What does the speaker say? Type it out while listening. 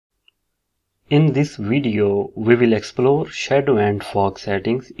In this video, we will explore shadow and fog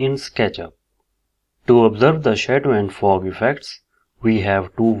settings in SketchUp. To observe the shadow and fog effects, we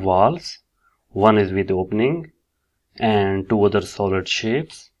have two walls. One is with opening and two other solid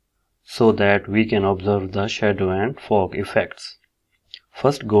shapes so that we can observe the shadow and fog effects.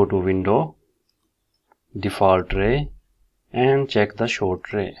 First go to Window, Default Ray and check the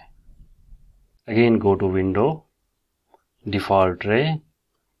Short Ray. Again go to Window, Default Ray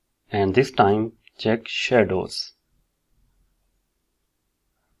and this time check Shadows.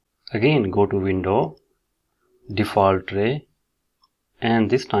 Again go to Window, Default Ray and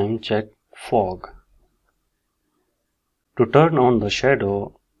this time check Fog. To turn on the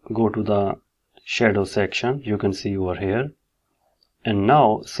shadow, go to the Shadow section, you can see over here, and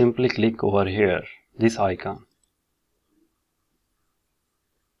now simply click over here, this icon.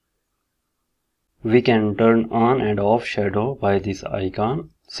 We can turn on and off shadow by this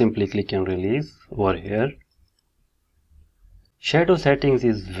icon. Simply click and release over here. Shadow settings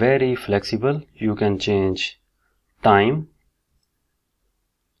is very flexible. You can change time.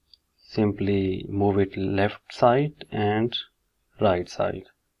 Simply move it left side and right side.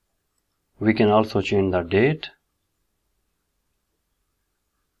 We can also change the date.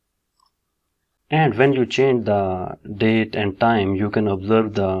 And when you change the date and time, you can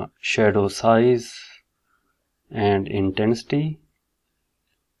observe the shadow size and intensity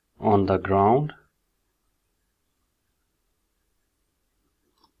on the ground.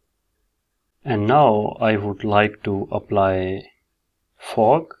 And now I would like to apply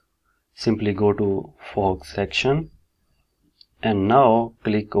fog. Simply go to Fog section and now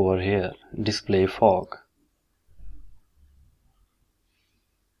click over here, Display Fog.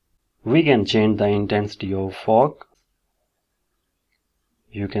 We can change the intensity of fog.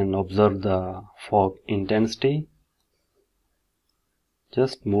 You can observe the fog intensity.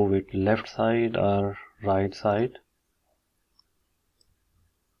 Just move it left side or right side.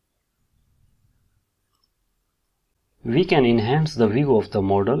 We can enhance the view of the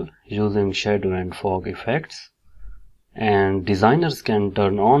model using shadow and fog effects, and designers can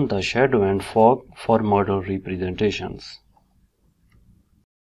turn on the shadow and fog for model representations.